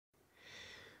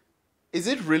Is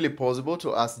it really possible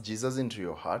to ask Jesus into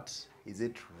your heart? Is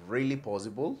it really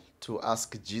possible to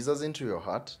ask Jesus into your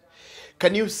heart?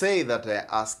 Can you say that I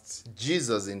asked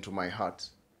Jesus into my heart?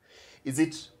 Is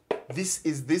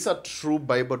this a true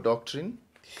Bible doctrine?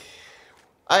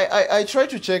 I tried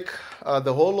to check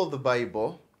the whole of the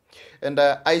Bible, and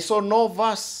I saw no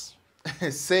verse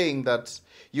saying that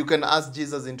you can ask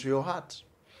Jesus into your heart.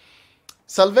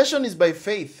 Salvation is by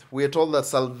faith. We are told that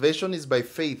salvation is by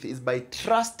faith, is by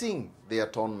trusting the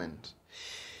atonement.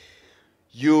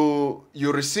 You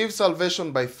receive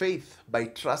salvation by faith, by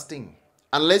trusting.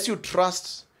 Unless you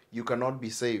trust, you cannot be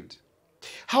saved.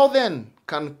 How then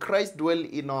can Christ dwell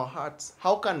in our hearts?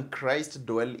 How can Christ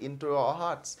dwell into our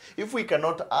hearts? If we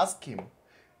cannot ask him,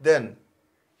 then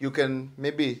you can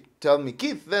maybe tell me,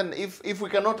 Keith, then if we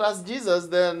cannot ask Jesus,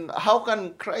 then how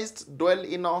can Christ dwell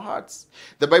in our hearts?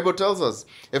 The Bible tells us,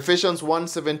 Ephesians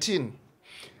 1:17,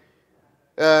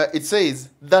 it says,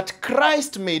 that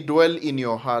Christ may dwell in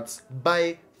your hearts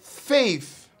by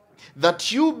faith,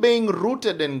 that you being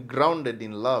rooted and grounded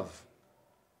in love.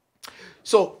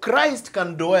 So Christ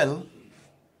can dwell,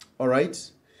 all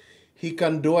right? He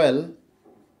can dwell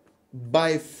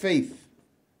by faith.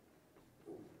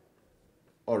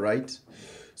 All right.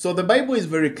 So the Bible is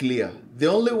very clear. The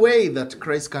only way that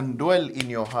Christ can dwell in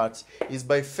your heart is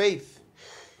by faith.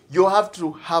 You have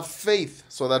to have faith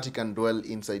so that he can dwell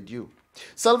inside you.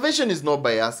 Salvation is not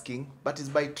by asking, but is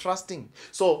by trusting.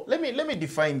 So let me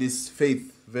define this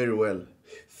faith very well.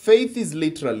 Faith is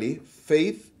literally,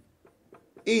 faith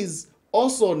is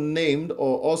also named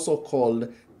or also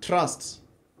called trust.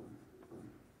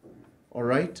 All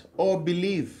right? Or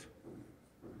believe.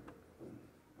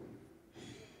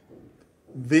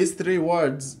 These three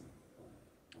words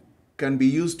can be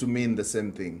used to mean the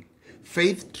same thing.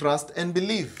 Faith, trust, and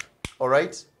believe. All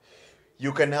right?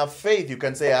 You can have faith. You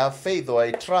can say, I have faith, or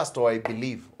I trust, or I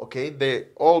believe. Okay? They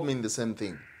all mean the same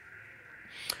thing.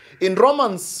 In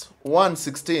Romans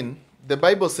 1:16, the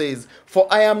Bible says, for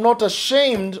I am not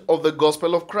ashamed of the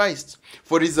gospel of Christ,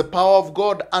 for it is the power of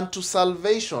God unto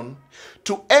salvation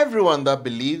to everyone that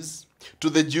believes, to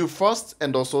the Jew first,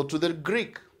 and also to the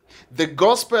Greek. The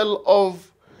gospel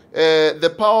of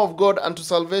the power of God unto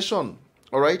salvation.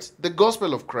 All right? The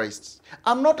gospel of Christ.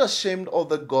 I'm not ashamed of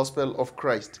the gospel of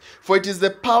Christ, for it is the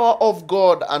power of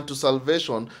God unto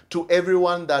salvation to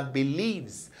everyone that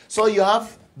believes. So you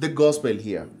have the gospel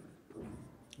here.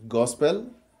 Gospel,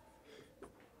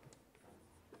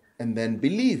 and then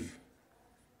believe.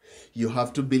 You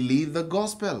have to believe the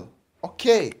gospel.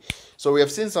 Okay. So we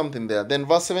have seen something there. Then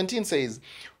verse 17 says,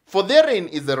 for therein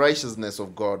is the righteousness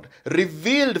of God,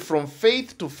 revealed from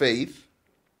faith to faith,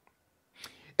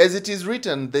 as it is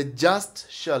written, the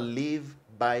just shall live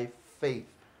by faith.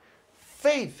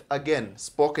 Faith, again,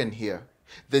 spoken here.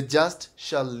 The just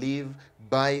shall live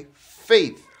by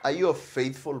faith. Are you a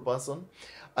faithful person?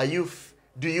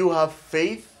 Do you have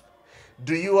faith?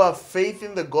 Do you have faith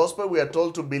in the gospel? We are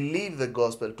told to believe the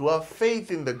gospel, to have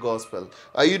faith in the gospel.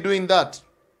 Are you doing that?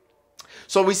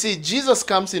 So we see Jesus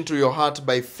comes into your heart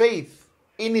by faith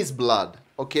in his blood,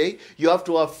 okay? You have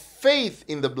to have faith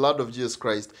in the blood of Jesus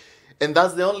Christ. And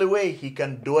that's the only way he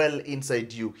can dwell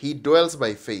inside you. He dwells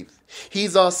by faith.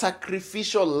 He's our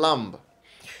sacrificial lamb,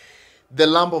 the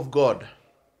Lamb of God,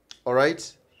 all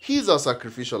right? He's our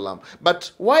sacrificial lamb.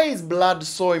 But why is blood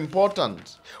so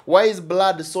important? Why is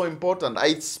blood so important?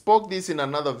 I spoke this in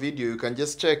another video. You can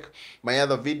just check my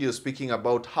other video speaking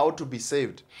about how to be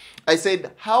saved. I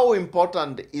said, how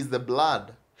important is the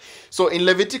blood? So in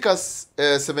Leviticus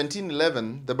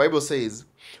 17:11, the Bible says,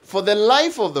 for the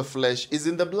life of the flesh is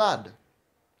in the blood,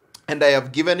 and I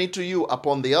have given it to you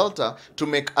upon the altar to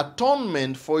make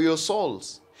atonement for your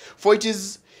souls. For it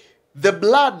is the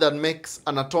blood that makes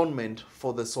an atonement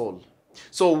for the soul.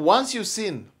 So once you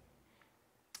sin,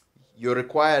 you're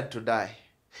required to die.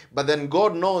 But then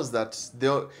God knows that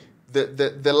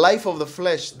the life of the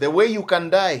flesh, the way you can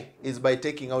die is by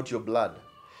taking out your blood.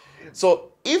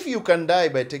 So if you can die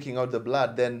by taking out the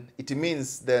blood, then it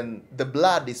means then the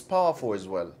blood is powerful as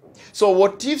well. So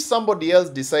what if somebody else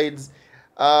decides,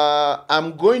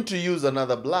 I'm going to use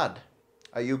another blood?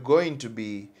 Are you going to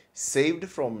be saved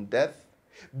from death?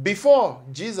 Before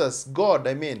Jesus, God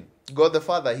the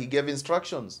Father, he gave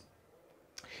instructions.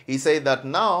 He said that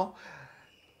now,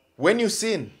 when you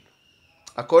sin,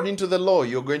 according to the law,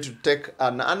 you're going to take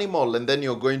an animal, and then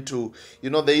you're going to,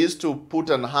 they used to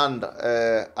put an hand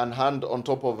on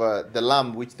top of the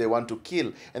lamb which they want to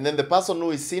kill. And then the person who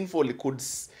is sinful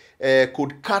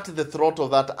could cut the throat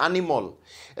of that animal.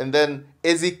 And then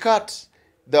as he cut,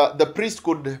 the priest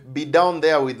could be down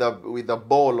there with a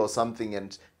bowl or something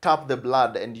and tap the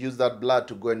blood and use that blood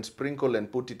to go and sprinkle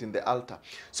and put it in the altar.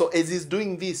 So as he's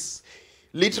doing this,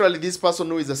 literally this person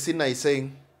who is a sinner is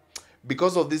saying,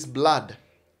 because of this blood,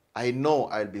 I know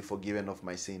I'll be forgiven of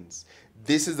my sins.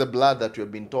 This is the blood that we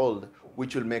have been told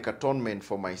which will make atonement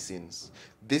for my sins.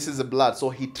 This is the blood. So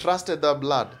he trusted that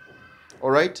blood.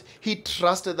 All right? He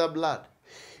trusted that blood.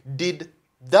 Did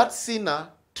that sinner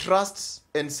trust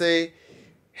and say,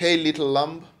 hey, little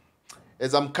lamb,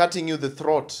 as I'm cutting you the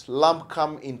throat, lamb,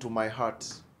 come into my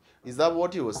heart? Is that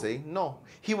what he was saying? No.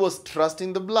 He was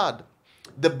trusting the blood.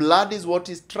 The blood is what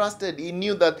is trusted. He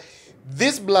knew that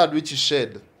this blood which is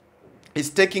shed is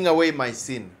taking away my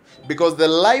sin. Because the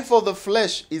life of the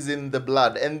flesh is in the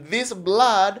blood. And this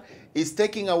blood is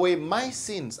taking away my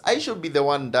sins. I should be the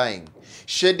one dying,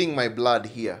 shedding my blood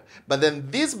here. But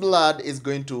then this blood is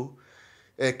going to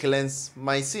cleanse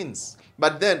my sins.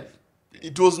 But then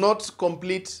it was not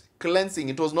complete cleansing.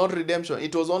 It was not redemption.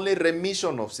 It was only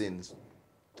remission of sins.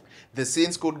 The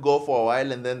sins could go for a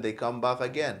while and then they come back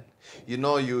again. You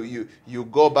know, you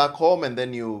go back home and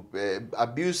then you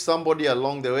abuse somebody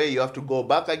along the way. You have to go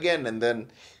back again and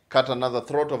then cut another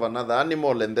throat of another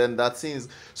animal, and then that sins.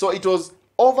 So it was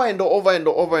over and over and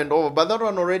over and over. But that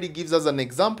one already gives us an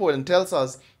example and tells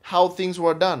us how things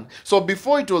were done. So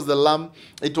before it was the lamb,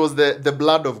 it was the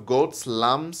blood of goats,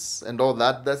 lambs, and all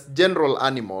that. That's general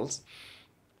animals,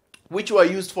 which were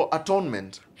used for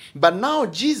atonement. But now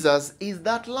Jesus is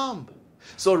that lamb.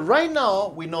 So right now,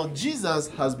 we know Jesus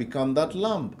has become that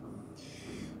lamb.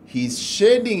 He's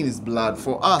shedding his blood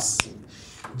for us.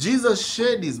 Jesus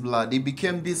shed his blood. He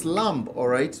became this lamb, all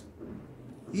right?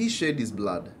 He shed his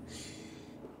blood.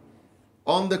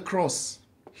 On the cross,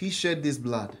 he shed this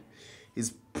blood.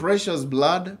 His precious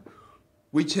blood,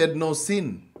 which had no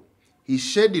sin. He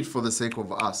shed it for the sake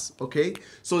of us, okay?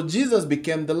 So Jesus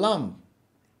became the lamb.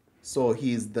 So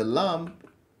he is the lamb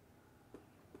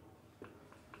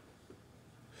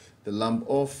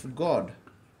of God.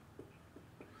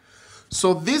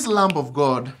 So this lamb of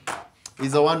God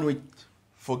is the one which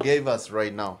forgave us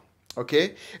right now,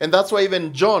 okay? And that's why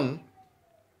even John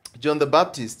the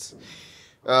Baptist,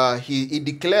 he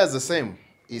declares the same.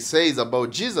 He says about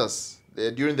Jesus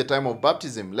during the time of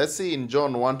baptism. Let's see in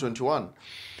John 1:21.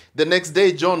 The next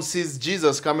day John sees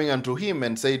Jesus coming unto him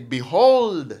and said,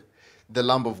 behold, the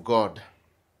Lamb of God,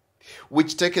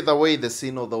 which taketh away the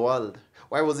sin of the world.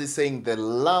 Why was he saying the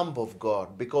Lamb of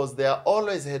God? Because there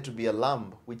always had to be a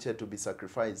lamb which had to be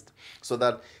sacrificed. So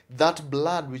that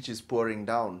blood which is pouring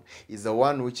down is the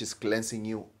one which is cleansing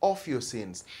you of your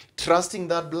sins. Trusting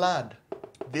that blood,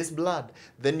 this blood,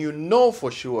 then you know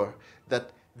for sure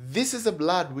that this is a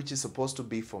blood which is supposed to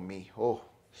be for me. Oh,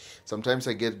 sometimes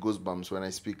I get goosebumps when I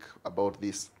speak about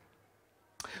this.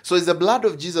 So is the blood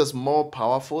of Jesus more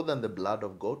powerful than the blood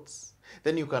of goats?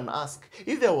 Then you can ask,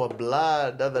 if there were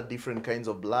blood, other different kinds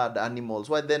of blood, animals,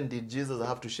 why then did Jesus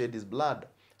have to shed his blood?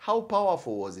 How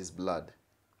powerful was his blood?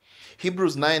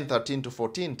 Hebrews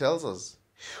 9:13-14 tells us.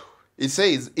 It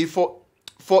says,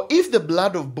 For if the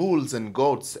blood of bulls and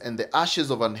goats and the ashes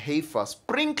of an heifer,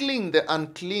 sprinkling the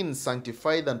unclean,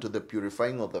 sanctified unto the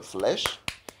purifying of the flesh,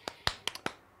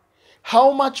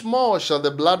 how much more shall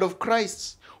the blood of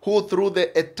Christ, who through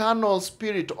the eternal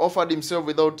Spirit offered himself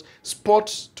without spot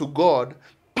to God,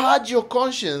 purge your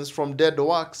conscience from dead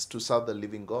works to serve the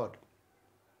living God?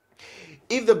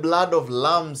 If the blood of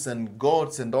lambs and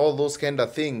goats and all those kind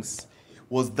of things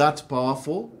was that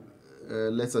powerful,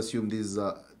 let's assume this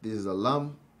is a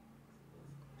lamb.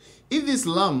 If this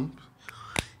lamb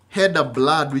had a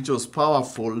blood which was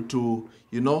powerful to,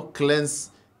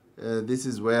 cleanse, this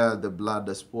is where the blood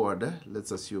is poured. Let's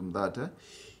assume that.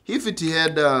 If it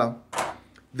had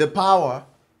the power,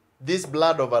 this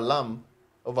blood of a lamb,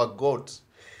 of a goat,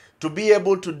 to be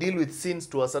able to deal with sins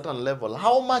to a certain level,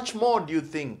 how much more do you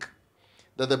think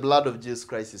that the blood of Jesus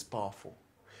Christ is powerful?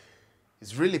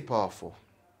 It's really powerful.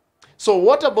 So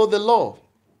what about the law?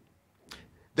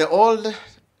 The Old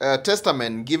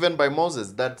Testament given by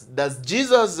Moses, does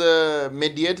Jesus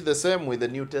mediate the same with the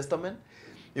New Testament?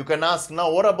 You can ask,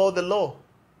 now what about the law?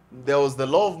 There was the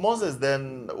law of Moses,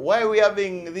 then why are we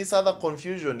having this other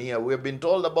confusion here? We have been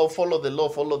told about follow the law,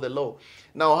 follow the law.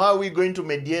 Now how are we going to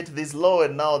mediate this law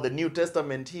and now the New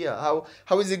Testament here?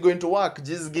 How is it going to work?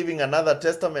 Jesus giving another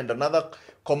testament, another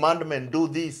commandment, do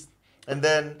this. And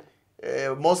then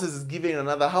Moses is giving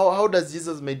another. How does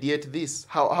Jesus mediate this?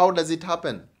 How does it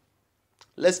happen?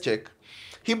 Let's check.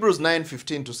 Hebrews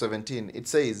 9:15-17, it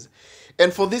says,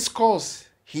 and for this cause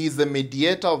he is the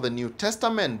mediator of the New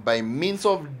Testament by means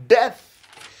of death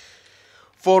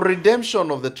for redemption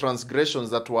of the transgressions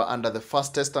that were under the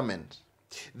First Testament,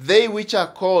 they which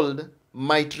are called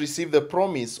might receive the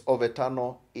promise of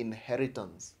eternal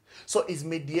inheritance. So he's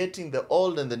mediating the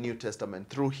Old and the New Testament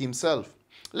through himself.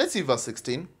 Let's see verse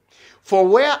 16. For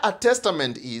where a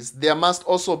testament is, there must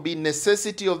also be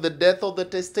necessity of the death of the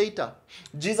testator.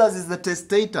 Jesus is the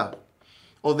testator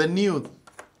of the new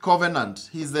covenant.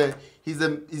 He's the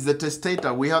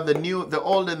testator. We have the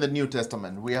Old and the New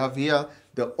Testament. We have here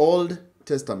the Old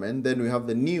Testament, then we have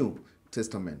the New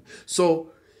Testament.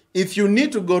 So if you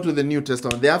need to go to the New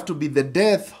Testament, there have to be the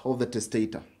death of the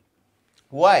testator.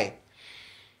 Why?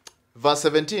 Verse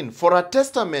 17, for a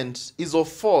testament is of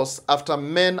force after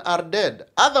men are dead.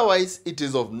 Otherwise, it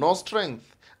is of no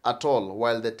strength at all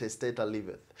while the testator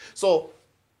liveth. So,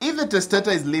 if the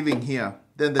testator is living here,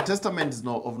 then the testament is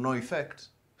of no effect.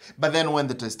 But then when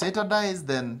the testator dies,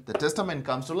 then the testament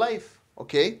comes to life.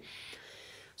 Okay?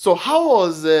 So, how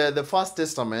was the first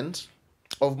testament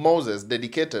of Moses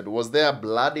dedicated? Was there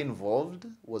blood involved?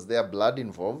 Was there blood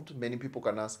involved? Many people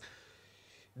can ask,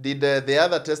 did the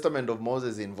other testament of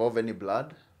Moses involve any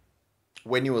blood?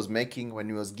 When he was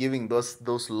giving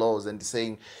those laws and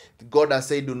saying, God has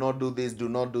said, do not do this, do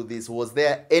not do this. Was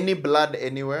there any blood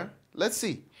anywhere? Let's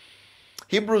see.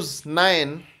 Hebrews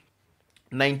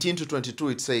 9:19 to 22,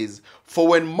 it says, for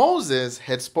when Moses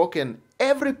had spoken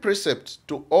every precept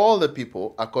to all the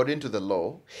people according to the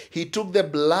law, he took the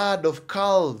blood of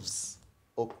calves,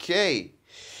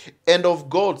 and of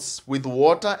goats with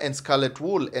water and scarlet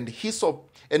wool and hyssop,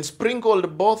 and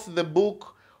sprinkled both the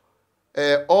book,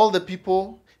 all the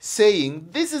people, saying,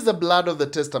 this is the blood of the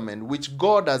testament which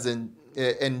God has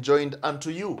enjoined unto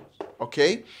you.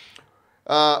 Okay?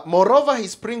 Moreover, he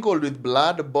sprinkled with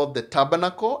blood both the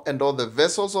tabernacle and all the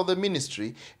vessels of the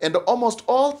ministry, and almost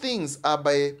all things are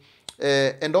by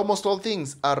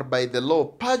the law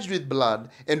purged with blood,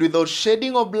 and without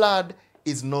shedding of blood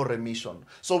is no remission.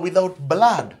 So without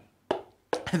blood,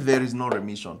 there is no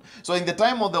remission. So in the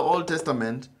time of the Old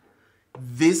Testament,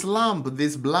 this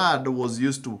blood was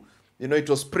used to, it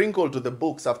was sprinkled to the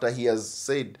books after he has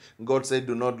said, God said,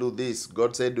 do not do this.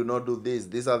 God said, do not do this.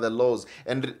 These are the laws.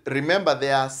 And remember,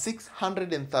 there are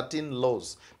 613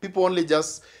 laws. People only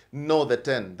just know the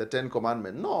 10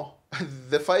 commandments. No,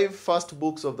 the 5 first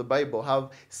books of the Bible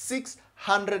have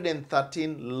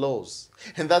 613 laws.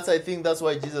 And I think that's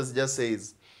why Jesus just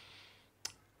says,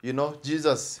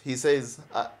 Jesus, he says,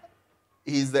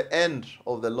 he is the end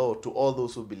of the law to all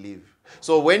those who believe.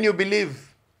 So when you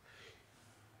believe,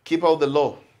 keep out the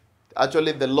law.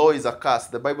 Actually, the law is a curse.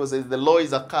 The Bible says the law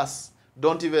is a curse.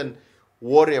 Don't even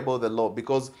worry about the law,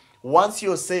 because once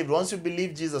you're saved, once you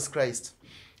believe Jesus Christ,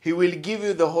 he will give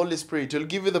you the Holy Spirit. He'll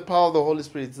give you the power of the Holy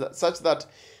Spirit, such that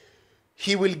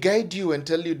he will guide you and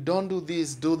tell you, don't do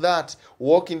this, do that,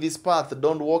 walk in this path,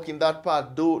 don't walk in that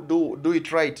path, do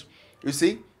it right. You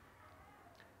see?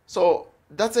 So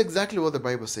that's exactly what the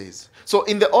Bible says. So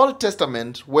in the Old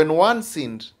Testament, when one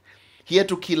sinned, he had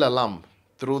to kill a lamb.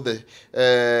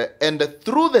 And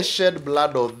through the shed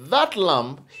blood of that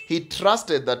lamb, he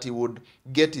trusted that he would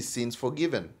get his sins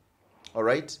forgiven. All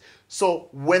right? So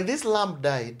when this lamb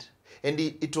died, and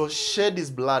it was shed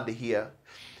his blood here,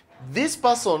 this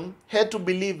person had to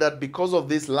believe that because of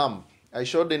this lamb, I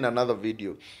showed in another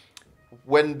video,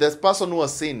 when this person who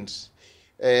has sinned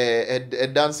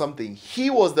had done something, he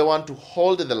was the one to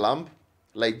hold the lamb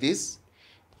like this,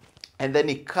 and then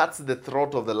he cuts the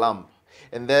throat of the lamb.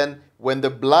 And then when the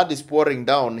blood is pouring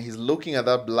down, he's looking at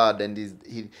that blood, and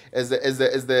as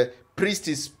the priest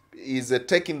is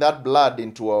taking that blood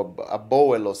into a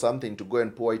bowl or something to go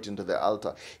and pour it into the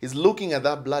altar, he's looking at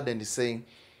that blood and he's saying,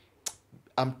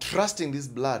 I'm trusting this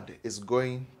blood is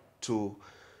going to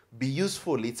be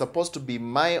useful. It's supposed to be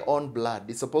my own blood.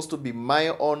 It's supposed to be my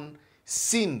own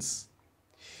sins.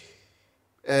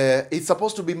 It's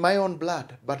supposed to be my own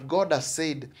blood. But God has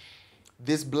said,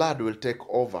 this blood will take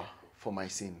over for my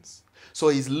sins. So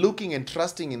he's looking and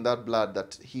trusting in that blood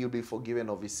that he will be forgiven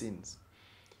of his sins.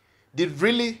 Do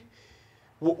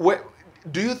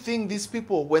you think these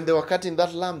people, when they were cutting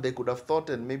that lamb, they could have thought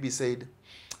and maybe said,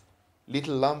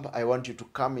 little lamb, I want you to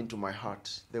come into my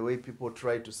heart. The way people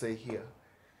try to say here,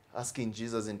 asking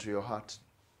Jesus into your heart.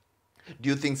 Do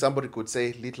you think somebody could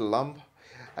say, little lamb,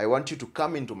 I want you to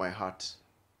come into my heart?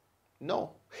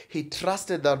 No. He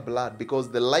trusted that blood because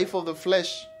the life of the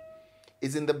flesh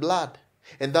is in the blood.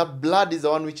 And that blood is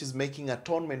the one which is making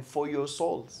atonement for your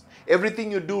souls.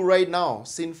 Everything you do right now,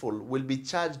 sinful, will be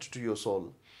charged to your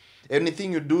soul.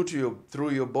 Anything you do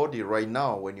through your body right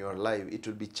now when you're alive, it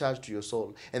will be charged to your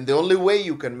soul. And the only way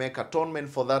you can make atonement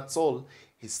for that soul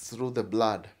is through the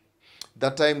blood.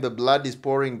 That time the blood is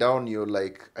pouring down, you're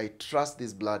like, I trust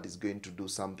this blood is going to do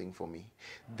something for me.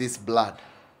 This blood.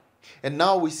 And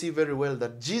now we see very well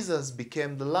that Jesus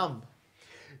became the Lamb.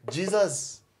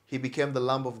 Jesus, he became the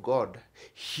Lamb of God.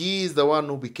 He is the one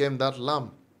who became that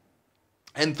Lamb.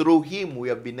 And through him, we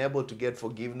have been able to get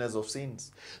forgiveness of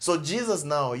sins. So Jesus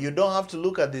now, you don't have to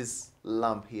look at this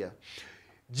lamb here.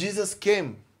 Jesus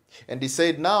came and he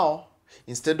said, now,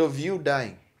 instead of you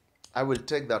dying, I will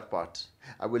take that part.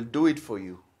 I will do it for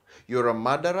you. You're a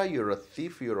murderer, you're a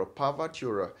thief, you're a pervert,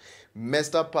 you're a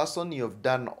messed up person. You have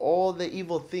done all the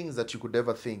evil things that you could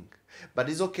ever think. But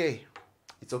it's okay.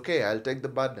 It's okay. I'll take the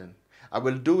burden. I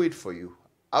will do it for you.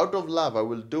 Out of love, I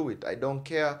will do it. I don't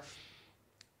care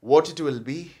what it will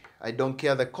be. I don't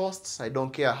care the costs. I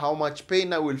don't care how much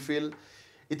pain I will feel.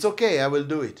 It's okay, I will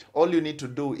do it. All you need to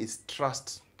do is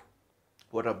trust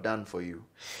what I've done for you.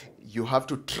 You have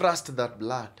to trust that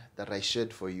blood that I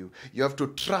shed for you. You have to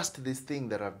trust this thing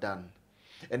that I've done.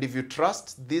 And if you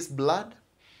trust this blood,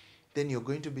 then you're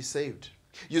going to be saved.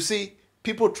 You see,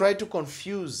 people try to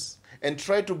confuse and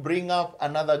try to bring up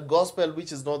another gospel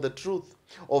which is not the truth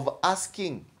of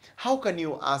asking. How can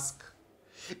you ask?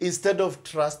 Instead of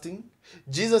trusting,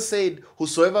 Jesus said,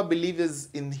 whosoever believes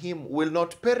in him will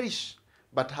not perish,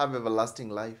 but have everlasting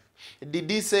life. Did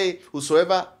he say,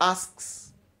 whosoever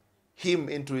asks him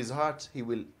into his heart, he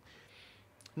will?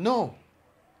 No.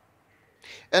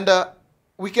 And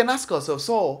we can ask ourselves,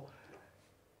 so,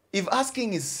 if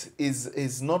asking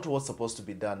is not what's supposed to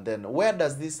be done, then where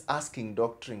does this asking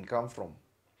doctrine come from?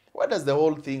 Where does the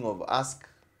whole thing of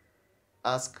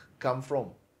ask come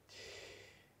from?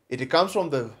 It comes from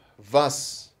the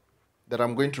verse that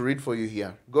I'm going to read for you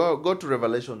here. Go to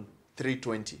Revelation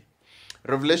 3:20.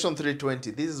 Revelation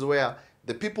 3:20. This is where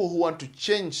the people who want to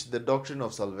change the doctrine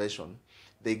of salvation,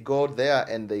 they go there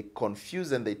and they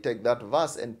confuse and they take that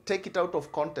verse and take it out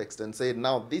of context and say,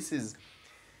 now this is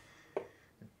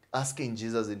asking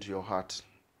Jesus into your heart.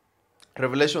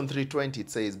 Revelation 3:20, it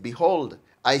says, behold,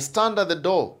 I stand at the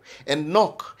door and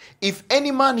knock. If any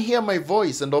man hear my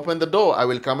voice and open the door, I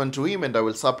will come unto him and I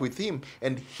will sup with him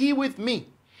and he with me.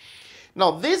 Now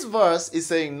this verse is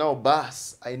saying, no,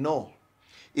 Bas, I know.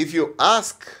 If you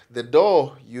ask the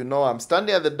door, you know I'm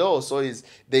standing at the door, so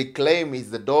they claim it's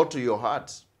the door to your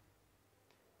heart.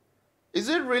 Is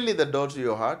it really the door to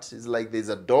your heart? It's like there's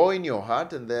a door in your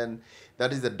heart and then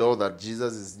that is the door that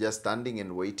Jesus is just standing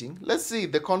and waiting. Let's see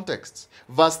the context.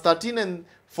 Verse 13 and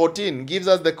 14 gives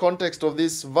us the context of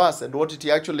this verse and what it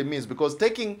actually means. Because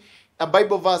taking a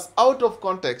Bible verse out of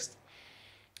context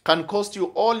can cost you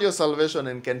all your salvation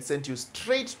and can send you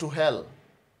straight to hell.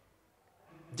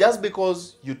 Just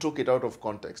because you took it out of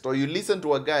context. Or you listened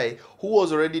to a guy who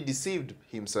was already deceived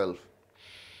himself.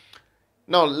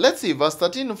 Now, let's see. Verse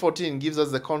 13 and 14 gives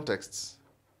us the context.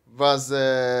 It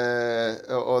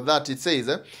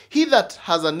says, he that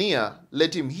has an ear,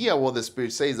 let him hear what the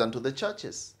Spirit says unto the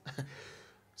churches.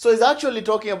 So it's actually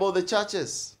talking about the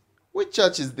churches. Which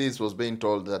church is this was being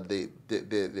told that they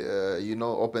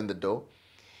open the door?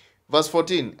 Verse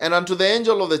 14, and unto the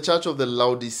angel of the church of the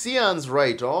Laodiceans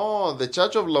write, oh, the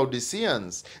church of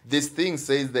Laodiceans, this thing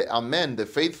says the Amen, the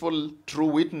faithful true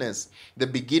witness, the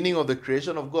beginning of the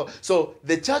creation of God. So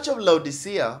the church of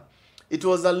Laodicea, it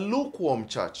was a lukewarm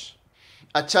church,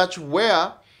 a church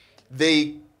where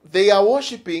they are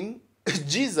worshiping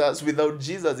Jesus without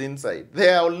Jesus inside.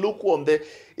 They are lukewarm.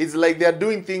 It's like they are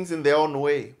doing things in their own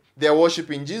way. They are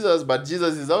worshiping Jesus, but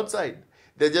Jesus is outside.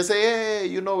 They just say,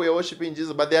 hey, we are worshiping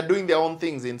Jesus, but they are doing their own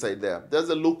things inside there. There's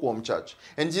a lukewarm church.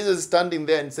 And Jesus is standing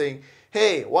there and saying,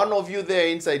 hey, one of you there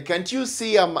inside, can't you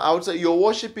see I'm outside? You're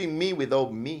worshiping me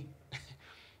without me.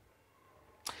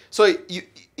 So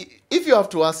if you have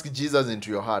to ask Jesus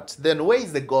into your heart, then where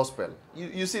is the gospel?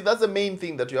 You see, that's the main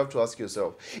thing that you have to ask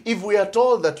yourself. If we are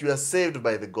told that you are saved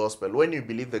by the gospel, when you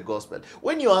believe the gospel,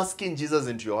 when you're asking Jesus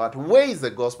into your heart, where is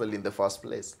the gospel in the first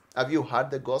place? Have you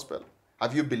heard the gospel?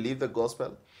 Have you believed the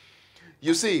gospel?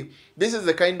 You see, this is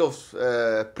the kind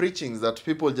of preachings that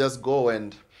people just go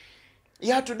and,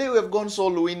 yeah, today we have gone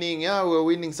soul winning. Yeah, we're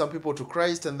winning some people to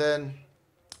Christ. And then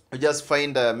you just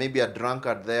find maybe a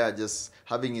drunkard there just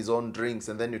having his own drinks.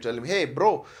 And then you tell him, hey,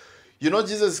 bro,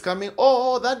 Jesus is coming.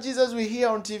 Oh, that Jesus we hear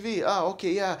on TV. Ah,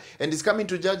 okay, yeah. And he's coming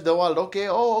to judge the world. Okay,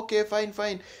 oh, okay,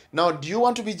 fine. Now, do you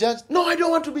want to be judged? No, I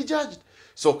don't want to be judged.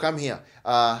 So come here.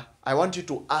 I want you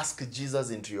to ask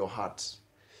Jesus into your heart.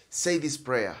 Say this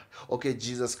prayer. Okay,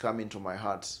 Jesus, come into my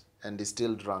heart. And he's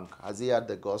still drunk. Has he heard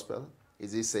the gospel?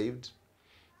 Is he saved?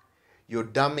 You're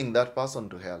damning that person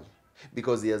to hell.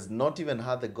 Because he has not even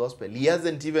heard the gospel. He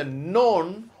hasn't even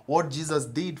known what Jesus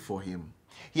did for him.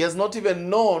 He has not even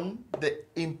known the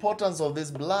importance of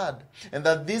this blood, and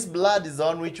that this blood is the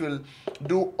one which will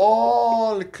do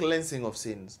all cleansing of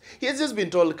sins. He has just been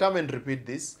told, come and repeat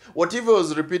this. What if he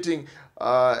was repeating,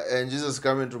 and Jesus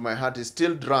come into my heart, is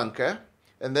still drunk,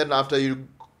 and then after you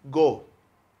go,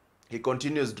 he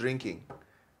continues drinking.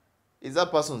 Is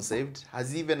that person saved?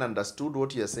 Has he even understood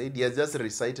what he has said? He has just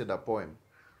recited a poem.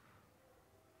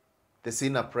 The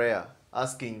sinner prayer,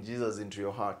 asking Jesus into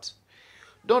your heart.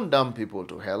 Don't damn people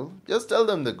to hell. Just tell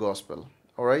them the gospel.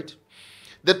 All right?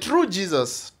 The true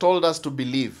Jesus told us to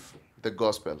believe the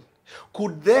gospel.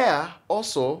 Could there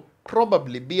also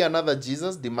probably be another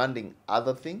Jesus demanding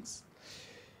other things?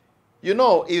 You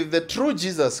know, if the true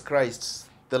Jesus Christ,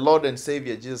 the Lord and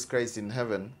Savior Jesus Christ in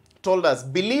heaven, told us,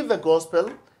 believe the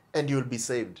gospel and you'll be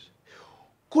saved.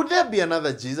 Could there be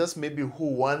another Jesus maybe who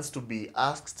wants to be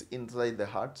asked inside the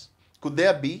heart? Could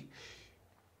there be?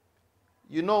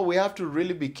 You know, we have to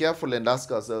really be careful and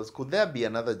ask ourselves, could there be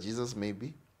another Jesus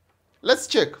maybe? Let's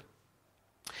check.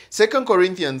 2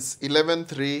 Corinthians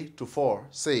 11:3-4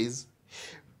 says,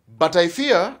 but I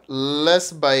fear,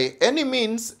 lest by any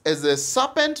means, as a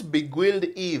serpent beguiled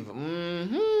Eve.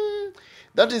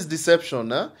 That is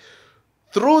deception.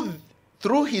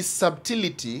 Through his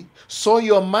subtlety, so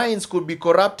your minds could be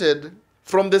corrupted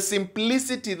from the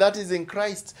simplicity that is in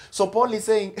Christ. So Paul is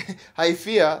saying, I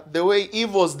fear the way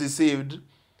Eve was deceived,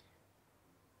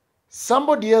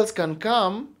 somebody else can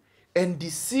come and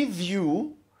deceive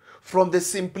you from the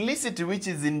simplicity which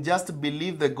is in just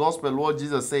believe the gospel, what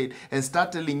Jesus said, and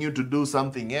start telling you to do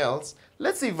something else.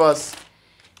 Let's see verse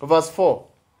 4.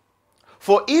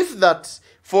 For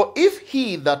if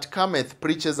he that cometh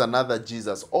preaches another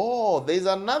Jesus. Oh, there is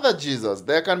another Jesus.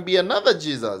 There can be another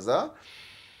Jesus,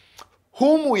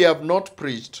 whom we have not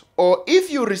preached. Or if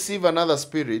you receive another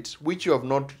spirit, which you have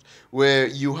not, where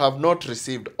you have not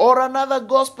received, or another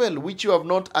gospel, which you have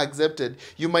not accepted,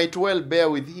 you might well bear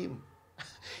with him.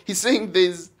 He's saying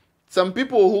there's some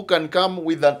people who can come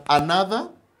with another,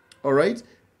 all right?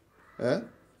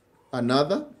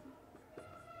 Another.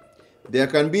 There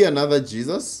can be another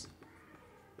Jesus,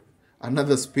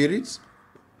 another spirit,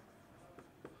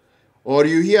 or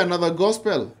you hear another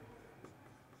gospel.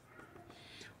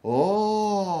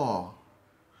 Oh,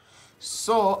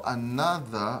 so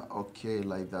another, okay,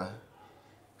 like that.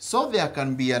 So there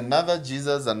can be another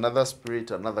Jesus, another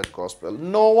spirit, another gospel.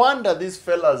 No wonder these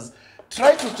fellas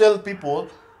try to tell people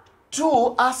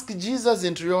to ask Jesus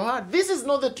into your heart. This is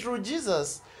not the true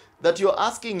Jesus that you're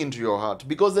asking into your heart,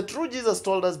 because the true Jesus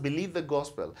told us, believe the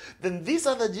gospel. Then this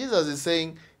other Jesus is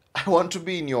saying, I want to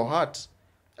be in your heart.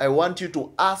 I want you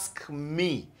to ask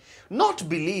me. Not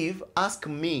believe, ask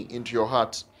me into your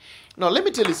heart. Now, let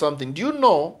me tell you something. Do you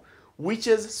know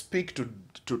witches speak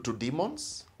to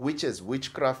demons? Witches,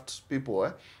 witchcraft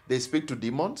people, they speak to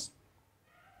demons.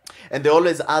 And they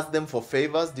always ask them for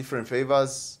favors, different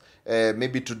favors,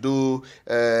 maybe to do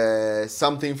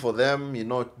something for them, you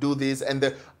know, do this.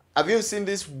 And have you seen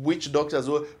these witch doctors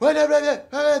who,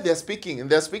 they're speaking, and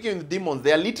they're speaking with demons.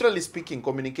 They are literally speaking,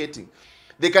 communicating.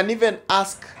 They can even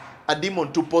ask a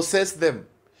demon to possess them.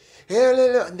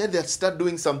 And then they start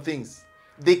doing some things.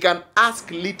 They can ask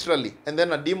literally, and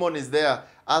then a demon is there,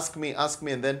 ask me,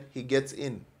 and then he gets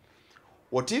in.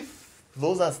 What if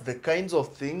those are the kinds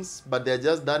of things, but they're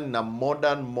just done in a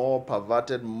modern, more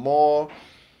perverted, more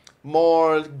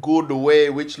good way,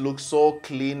 which looks so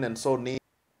clean and so neat?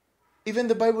 Even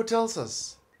the Bible tells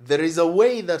us, there is a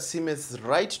way that seemeth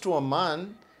right to a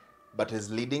man, but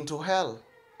is leading to hell.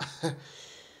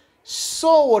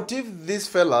 So what if these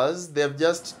fellas, they've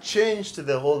just changed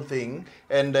the whole thing,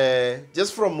 and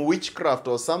just from witchcraft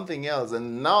or something else,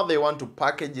 and now they want to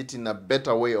package it in a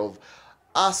better way of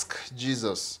ask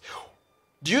Jesus.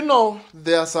 Do you know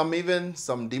there are some demons?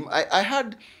 I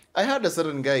had a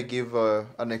certain guy give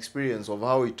an experience of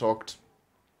how he talked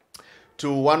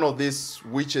to one of these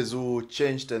witches who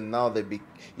changed, and now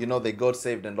they got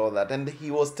saved and all that. And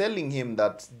he was telling him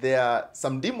that there are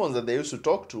some demons that they used to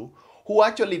talk to who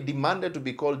actually demanded to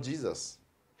be called Jesus.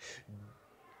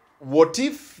 What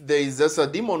if there is just a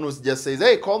demon who just says,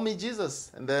 hey, call me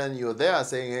Jesus? And then you're there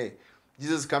saying, hey,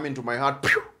 Jesus, come into my heart.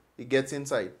 Pew! He gets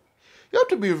inside. You have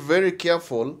to be very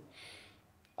careful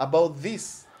about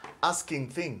this asking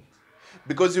thing,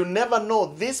 because you never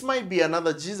know. This might be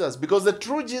another Jesus, because the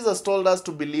true Jesus told us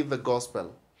to believe the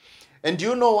gospel. And do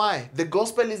you know why? The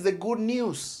gospel is the good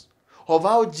news of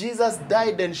how Jesus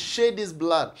died and shed his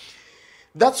blood.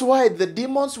 That's why the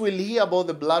demons will hear about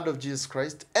the blood of Jesus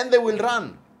Christ and they will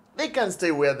run. They can't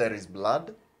stay where there is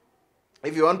blood.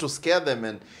 If you want to scare them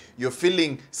and you're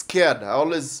feeling scared, I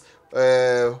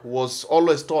was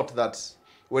always taught that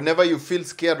Whenever you feel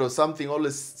scared or something,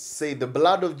 always say the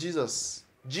blood of Jesus.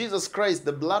 Jesus Christ,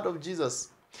 the blood of Jesus.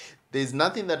 There is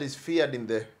nothing that is feared in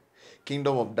the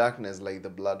kingdom of darkness like the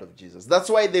blood of Jesus. That's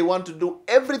why they want to do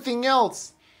everything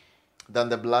else than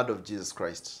the blood of Jesus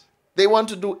Christ. They want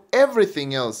to do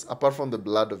everything else apart from the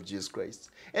blood of Jesus Christ.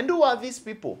 And who are these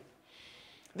people?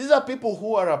 These are people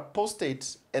who are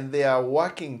apostate and they are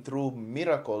working through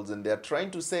miracles and they are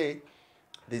trying to say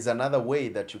there's another way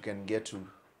that you can get to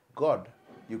God.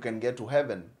 You can get to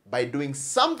heaven by doing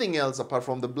something else apart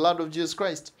from the blood of Jesus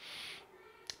Christ.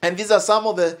 And these are some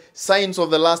of the signs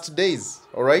of the last days,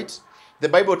 all right? The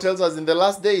Bible tells us in the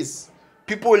last days,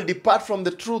 people will depart from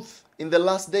the truth in the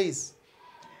last days.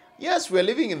 Yes, we are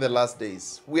living in the last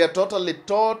days. We are totally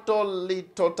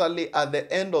at the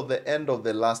end of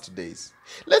the last days.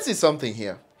 Let's see something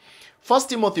here. 1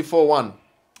 Timothy 4:1,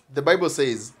 the Bible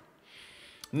says,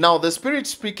 "Now the Spirit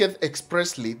speaketh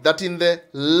expressly that in the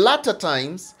latter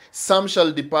times some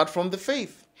shall depart from the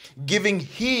faith, giving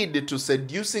heed to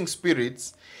seducing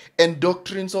spirits and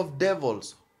doctrines of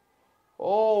devils."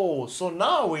 Oh, so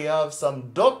now we have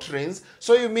some doctrines.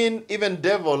 So you mean even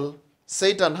devil,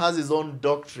 Satan has his own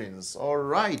doctrines. All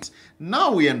right.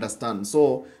 Now we understand.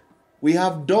 So we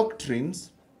have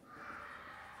doctrines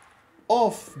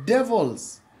of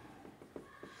devils.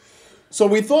 So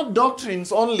we thought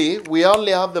doctrines only, we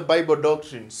only have the Bible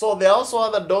doctrine. So there are also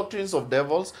other doctrines of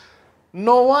devils.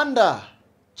 No wonder.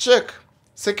 Check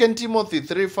 2 Timothy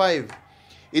 3:5.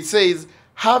 It says,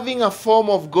 "Having a form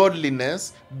of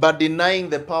godliness, but denying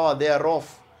the power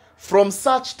thereof. From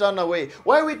such turn away."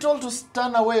 Why are we told to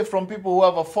turn away from people who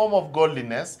have a form of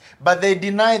godliness, but they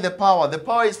deny the power? The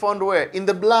power is found where? In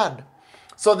the blood.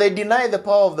 So they deny the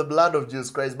power of the blood of Jesus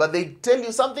Christ, but they tell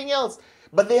you something else.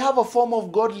 But they have a form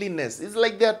of godliness. It's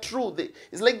like they're true.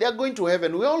 It's like they're going to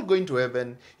heaven. We're all going to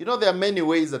heaven. You know, there are many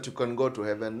ways that you can go to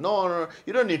heaven. No,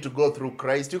 you don't need to go through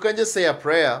Christ. You can just say a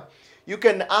prayer. You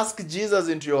can ask Jesus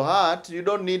into your heart. You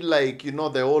don't need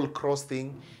the whole cross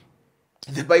thing.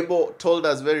 The Bible told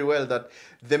us very well that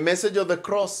the message of the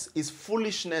cross is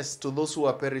foolishness to those who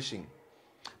are perishing.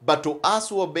 But to us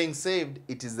who are being saved,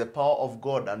 it is the power of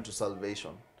God unto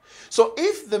salvation. So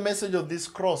if the message of this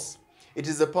cross, it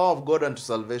is the power of God unto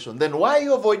salvation, then why are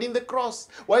you avoiding the cross?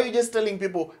 Why are you just telling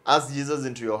people, ask Jesus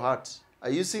into your heart?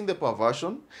 Are you seeing the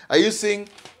perversion? Are you seeing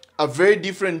a very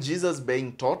different Jesus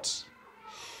being taught?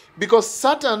 Because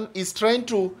Satan is trying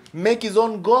to make his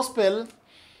own gospel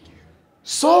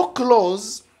so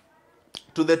close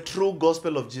to the true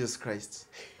gospel of Jesus Christ.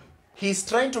 He's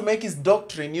trying to make his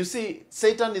doctrine. You see,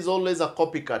 Satan is always a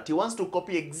copycat. He wants to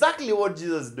copy exactly what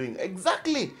Jesus is doing.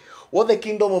 Exactly what the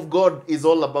kingdom of God is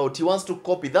all about. He wants to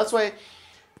copy. That's why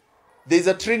there's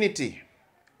a Trinity.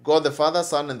 God the Father,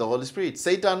 Son, and the Holy Spirit.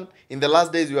 Satan, in the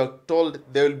last days, we are told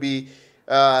there will be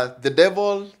the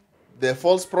devil, the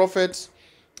false prophet,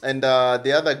 and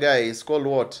the other guy is called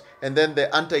what? And then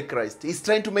the Antichrist. He's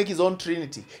trying to make his own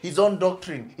Trinity, his own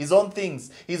doctrine, his own things,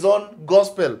 his own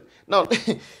gospel. Now,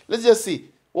 let's just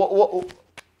see.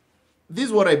 This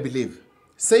is what I believe.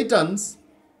 Satan's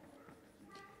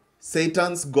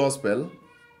gospel.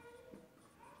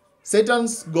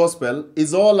 Satan's gospel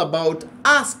is all about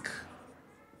ask.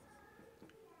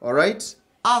 All right?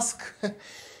 Ask.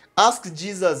 Ask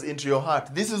Jesus into your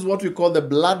heart. This is what we call the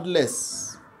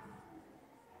bloodless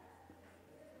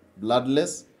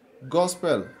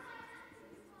gospel.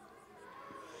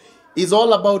 It's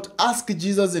all about ask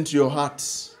Jesus into your heart.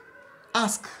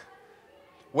 Ask.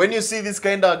 When you see this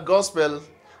kind of gospel,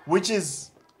 which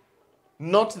is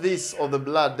not this or the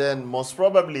blood, then most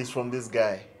probably it's from this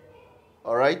guy.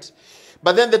 All right?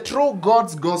 But then the true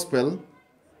God's gospel,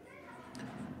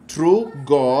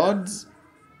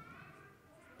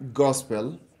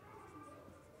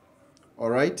 all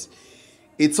right?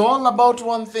 It's all about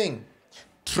one thing.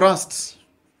 Trust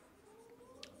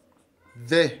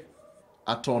the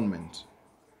atonement.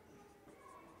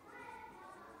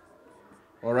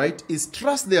 All right? Is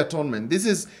trust the atonement. This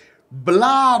is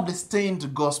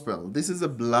blood-stained gospel. This is a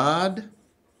blood-stained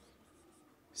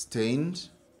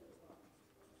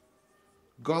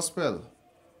gospel.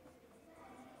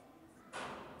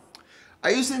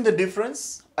 Are you seeing the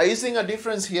difference? Are you seeing a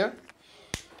difference here?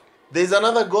 There's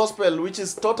another gospel which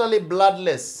is totally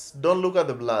bloodless. Don't look at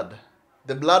the blood.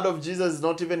 The blood of Jesus is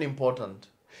not even important.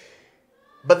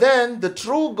 But then the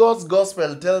true God's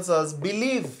gospel tells us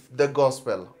believe the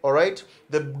gospel. All right?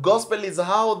 The gospel is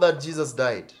how that Jesus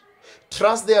died.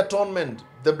 Trust the atonement,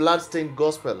 the blood-stained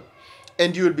gospel,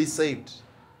 and you will be saved.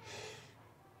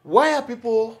 Why are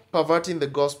people perverting the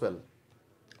gospel?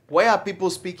 Why are people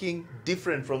speaking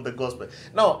different from the gospel?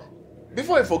 Now,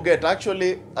 before I forget,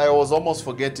 actually, I was almost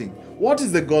forgetting. What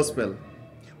is the gospel?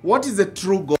 What is the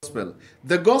true gospel?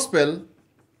 The gospel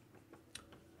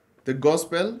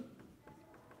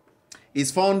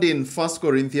is found in 1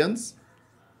 Corinthians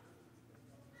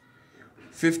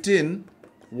 15,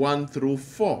 1 through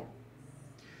 4.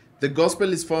 The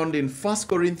gospel is found in 1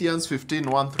 Corinthians 15,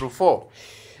 1 through 4.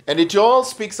 And it all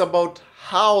speaks about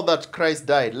how that Christ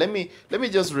died. Let me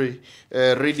just read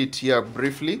it here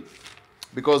briefly,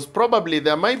 because probably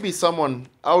there might be someone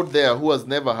out there who has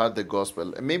never heard the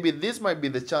gospel. And maybe this might be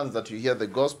the chance that you hear the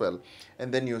gospel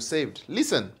and then you're saved.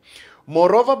 Listen.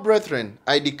 Moreover, brethren,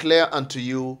 I declare unto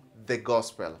you the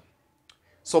gospel.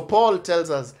 So Paul tells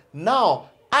us,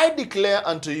 now I declare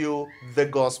unto you the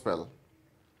gospel,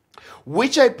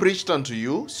 which I preached unto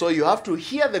you. So you have to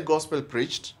hear the gospel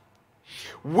preached,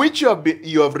 which you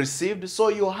have received. So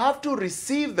you have to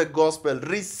receive the gospel,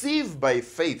 receive by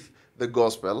faith the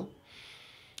gospel,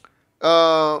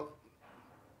 and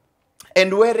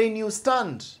wherein you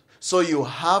stand. So you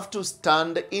have to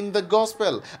stand in the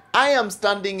gospel. I am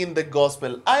standing in the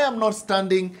gospel. I am not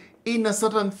standing in a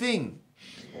certain thing.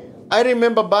 I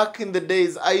remember back in the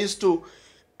days, I used to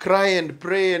cry and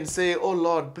pray and say, oh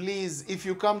Lord, please, if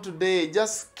you come today,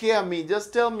 just scare me.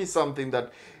 Just tell me something,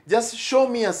 that just show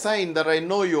me a sign that I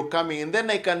know you're coming. And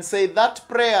then I can say that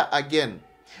prayer again.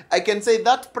 I can say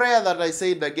that prayer that I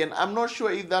said again. I'm not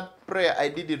sure if that prayer I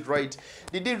did it right.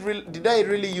 Did I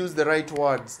really use the right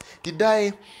words?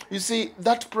 You see,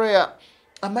 that prayer,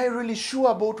 am I really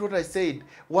sure about what I said?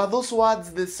 Were those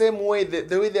words the same way,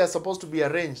 the way they are supposed to be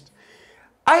arranged?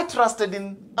 I trusted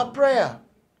in a prayer.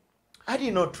 I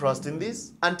did not trust in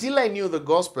this until I knew the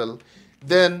gospel.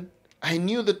 Then I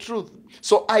knew the truth.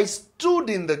 So I stood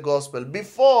in the gospel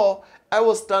before I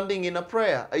was standing in a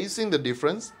prayer. Are you seeing the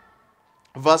difference?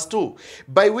 Verse 2,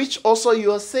 by which also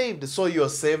you are saved. So you are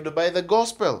saved by the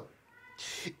gospel.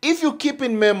 If you keep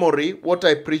in memory what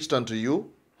I preached unto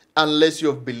you, unless you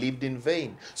have believed in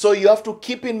vain. So you have to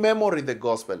keep in memory the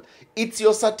gospel. It's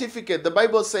your certificate. The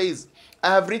Bible says,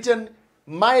 I have written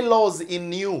my laws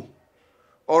in you.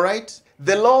 All right?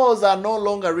 The laws are no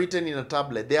longer written in a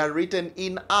tablet. They are written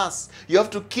in us. You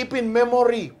have to keep in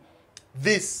memory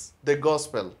this, the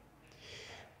gospel.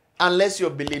 Unless you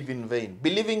believe in vain.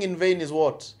 Believing in vain is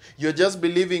what? You're just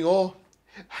believing, oh,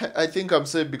 I think I'm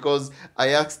saved because I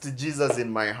asked Jesus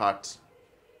in my heart.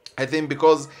 I think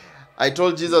because I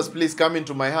told Jesus, please come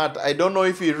into my heart. I don't know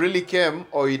if he really came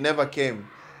or he never came.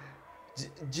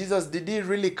 Jesus, did he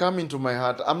really come into my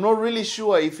heart? I'm not really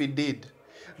sure if he did.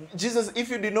 Jesus, if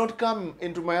you did not come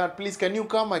into my heart, please, can you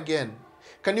come again?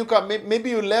 Can you come? Maybe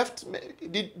you left.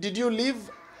 Did you leave?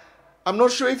 I'm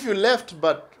not sure if you left,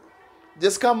 but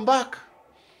just come back.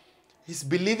 He's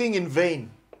believing in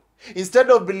vain. Instead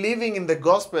of believing in the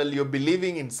gospel, you're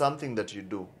believing in something that you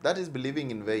do. That is believing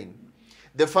in vain.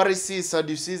 The Pharisees,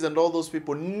 Sadducees, and all those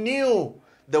people knew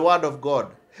the word of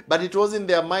God, but it was in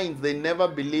their minds. They never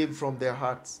believed from their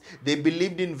hearts. They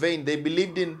believed in vain. They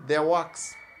believed in their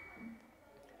works.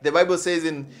 The Bible says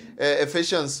in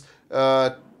Ephesians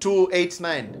 2, 8,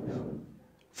 9,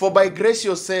 for by grace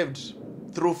you're saved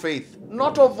through faith,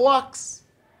 not of works,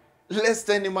 lest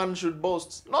any man should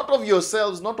boast. Not of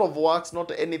yourselves, not of works,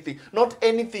 not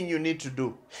anything you need to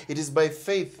do. It is by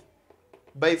faith,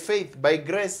 by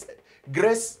grace.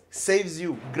 Grace saves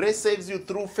you. Grace saves you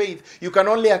through faith. You can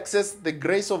only access the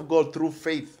grace of God through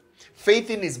faith.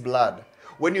 Faith in his blood.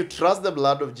 When you trust the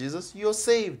blood of Jesus, you're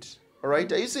saved. All right?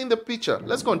 Are you seeing the picture?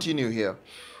 Let's continue here.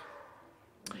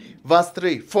 Verse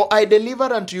 3. For I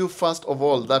delivered unto you first of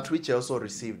all that which I also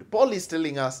received. Paul is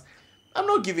telling us, I'm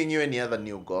not giving you any other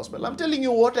new gospel. I'm telling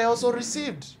you what I also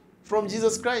received from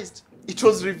Jesus Christ. It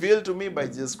was revealed to me by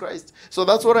Jesus Christ. So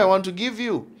that's what I want to give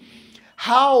you.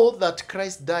 How that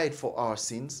Christ died for our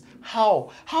sins.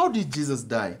 How? How did Jesus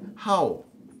die? How?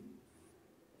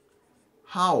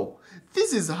 How?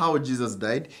 This is how Jesus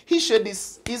died. He shed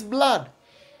his blood.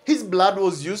 His blood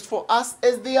was used for us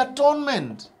as the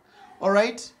atonement. All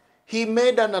right? He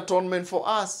made an atonement for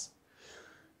us.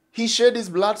 He shed his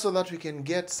blood so that we can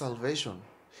get salvation.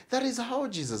 That is how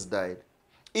Jesus died.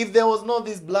 If there was not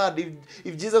this blood,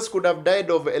 if Jesus could have died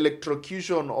of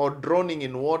electrocution or drowning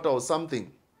in water or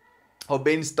something, or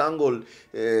being strangled,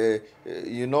 to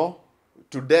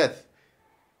death,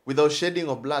 without shedding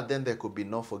of blood, then there could be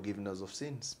no forgiveness of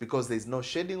sins. Because there is no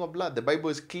shedding of blood. The Bible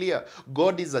is clear.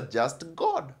 God is a just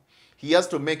God. He has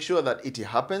to make sure that it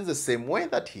happens the same way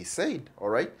that he said. All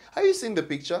right? Are you seeing the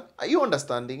picture? Are you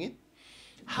understanding it?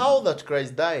 How that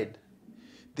Christ died.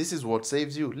 This is what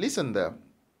saves you. Listen there.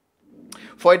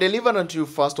 For I delivered unto you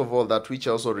first of all that which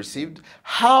I also received,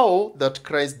 how that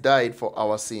Christ died for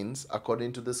our sins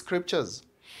according to the scriptures.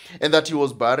 and that he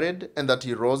was buried, and that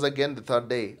he rose again the third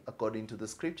day, according to the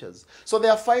scriptures. So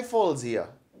there are 5 folds here.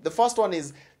 The first one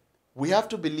is, we have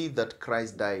to believe that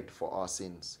Christ died for our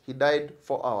sins. He died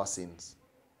for our sins.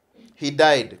 He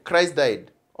died. Christ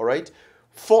died, all right,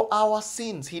 for our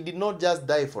sins. He did not just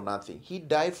die for nothing. He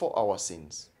died for our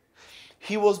sins.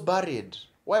 He was buried.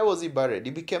 Why was he buried?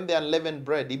 He became the unleavened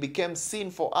bread. He became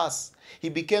sin for us. He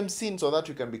became sin so that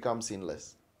we can become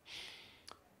sinless.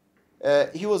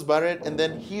 He was buried, and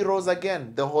then he rose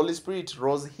again. The Holy Spirit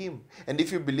rose him. And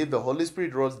if you believe the Holy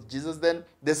Spirit rose Jesus, then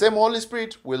the same Holy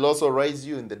Spirit will also rise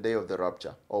you in the day of the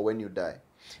rapture, or when you die.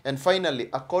 And finally,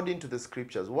 according to the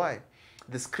scriptures. Why?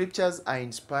 The scriptures are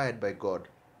inspired by God.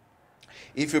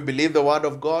 If you believe the word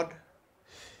of God,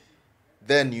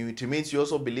 then it means you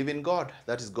also believe in God.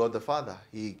 That is God the Father.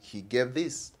 He gave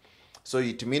this. So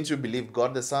it means you believe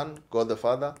God the Son, God the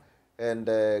Father, and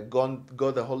God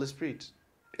the Holy Spirit.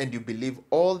 And you believe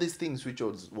all these things which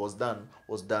was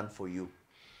done for you.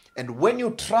 And when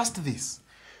you trust this,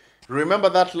 remember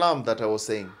that lamb that I was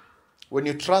saying. When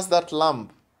you trust that lamb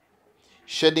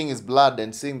shedding his blood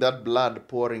and seeing that blood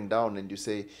pouring down, and you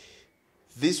say,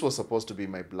 this was supposed to be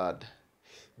my blood.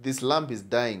 This lamb is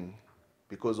dying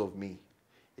because of me.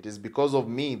 It is because of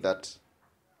me that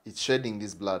it's shedding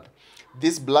this blood.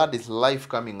 This blood is life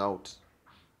coming out.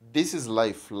 This is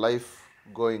life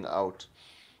going out.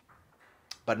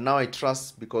 But now I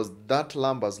trust, because that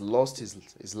lamb has lost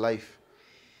his life.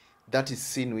 That is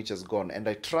sin which has gone. And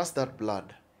I trust that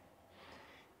blood.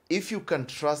 If you can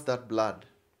trust that blood,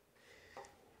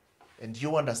 and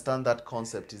you understand that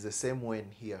concept, is the same way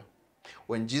in here.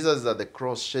 When Jesus is at the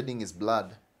cross shedding his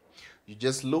blood, you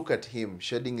just look at him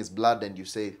shedding his blood and you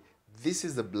say, this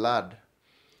is the blood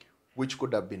which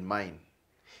could have been mine.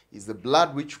 It's the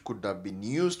blood which could have been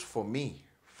used for me.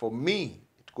 For me,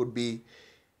 it could be,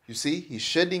 you see, he's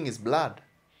shedding his blood.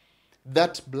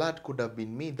 That blood could have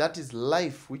been me. That is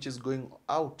life which is going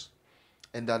out.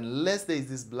 And unless there is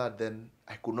this blood, then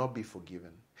I could not be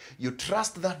forgiven. You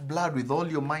trust that blood with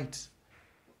all your might.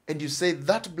 And you say,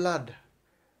 that blood,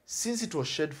 since it was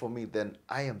shed for me, then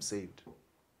I am saved.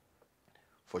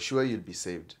 For sure you'll be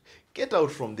saved. Get out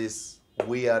from these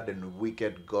weird and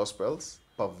wicked gospels,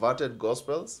 perverted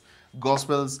gospels,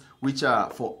 gospels which are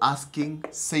for asking,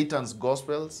 Satan's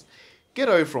gospels. Get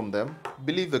away from them.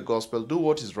 Believe the gospel. Do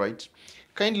what is right.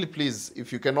 Kindly, please,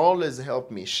 if you can always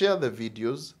help me, share the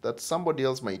videos that somebody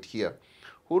else might hear.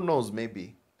 Who knows,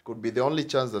 maybe it could be the only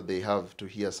chance that they have to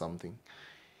hear something.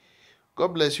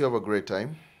 God bless you. Have a great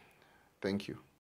time. Thank you.